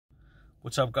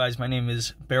What's up, guys? My name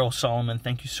is Beryl Solomon.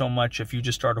 Thank you so much. If you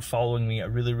just started following me, I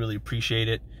really appreciate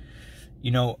it. You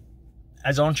know,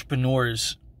 as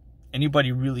entrepreneurs,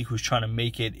 anybody really who's trying to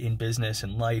make it in business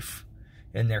and life,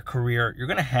 in their career, you're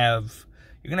gonna have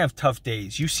tough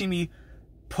days. You see me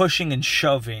pushing and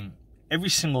shoving every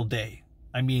single day.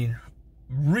 I mean,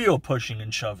 real pushing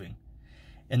and shoving.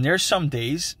 And there's some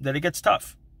days that it gets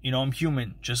tough. You know, I'm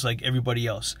human, just like everybody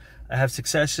else. I have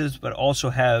successes, but also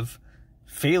have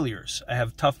failures. I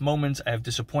have tough moments. I have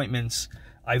disappointments.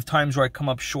 I have times where I come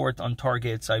up short on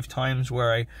targets. I have times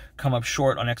where I come up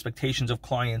short on expectations of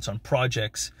clients, on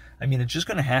projects. I mean, it's just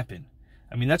going to happen.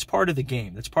 I mean, that's part of the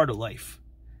game. That's part of life.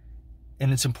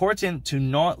 And it's important to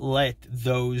not let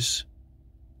those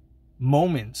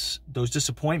moments, those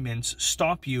disappointments,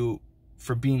 stop you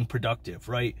for being productive,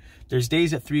 right? There's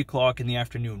days at 3 o'clock in the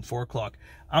afternoon, 4 o'clock.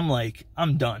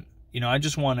 I'm done. You know, I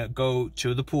just want to go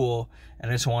to the pool and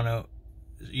I just want to,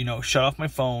 you know, shut off my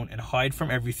phone and hide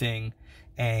from everything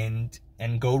and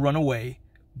go run away.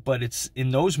 But it's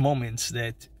in those moments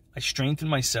that I strengthen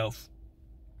myself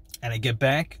and I get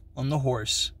back on the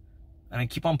horse and I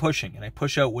keep on pushing and I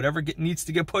push out whatever needs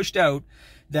to get pushed out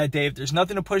that day. If there's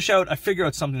nothing to push out, I figure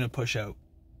out something to push out.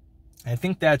 And I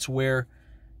think that's where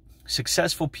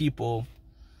successful people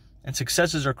and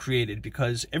successes are created,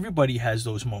 because everybody has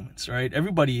those moments, right?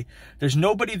 There's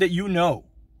nobody that you know,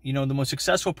 the most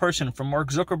successful person from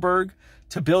Mark Zuckerberg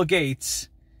to Bill Gates,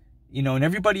 and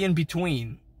everybody in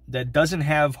between that doesn't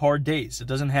have hard days, that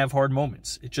doesn't have hard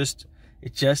moments. It just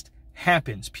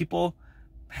happens. People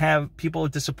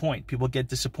disappoint, people get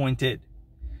disappointed.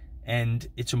 And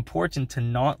it's important to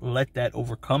not let that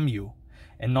overcome you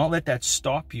and not let that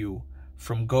stop you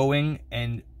from going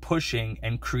and pushing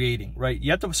and creating, right?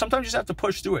 Sometimes you just have to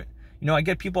push through it. I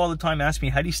get people all the time ask me,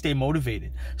 how do you stay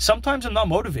motivated? Sometimes I'm not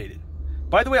motivated.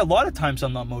 By the way, a lot of times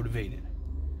I'm not motivated.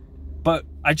 But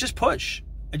I just push.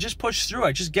 I just push through.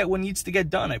 I just get what needs to get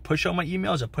done. I push out my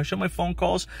emails. I push out my phone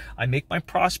calls. I make my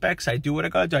prospects. I do what I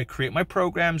gotta do. I create my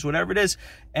programs, whatever it is.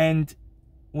 And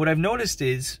what I've noticed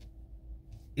is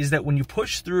that when you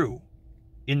push through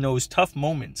in those tough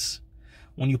moments,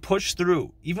 when you push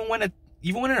through, even when it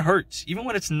hurts, even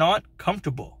when it's not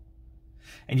comfortable,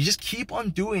 and you just keep on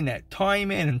doing that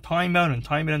time in and time out and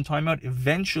time in and time out,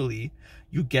 eventually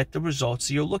you get the results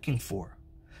that you're looking for.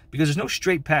 Because there's no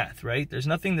straight path, right? There's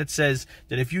nothing that says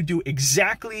that if you do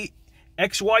exactly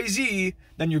XYZ,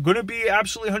 then you're going to be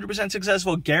absolutely 100%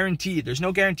 successful, guaranteed. There's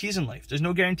no guarantees in life. There's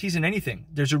no guarantees in anything.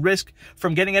 There's a risk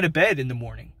from getting out of bed in the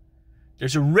morning.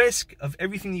 There's a risk of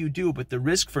everything that you do, but the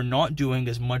risk for not doing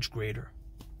is much greater.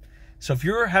 So if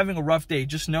you're having a rough day,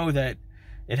 just know that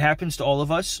it happens to all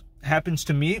of us. It happens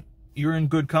to me. You're in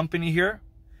good company here.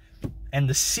 And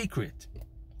the secret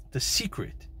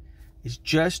is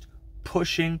just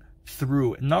pushing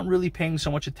through and not really paying so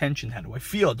much attention. How do I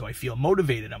feel? Do I feel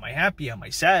motivated? Am I happy? Am I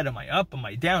sad? Am I up? Am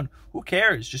I down? Who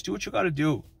cares? Just do what you got to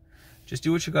do. Just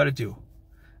do what you got to do.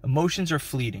 Emotions are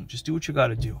fleeting. Just do what you got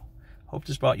to do. Hope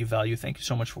this brought you value. Thank you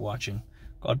so much for watching.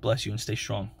 God bless you and stay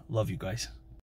strong. Love you guys.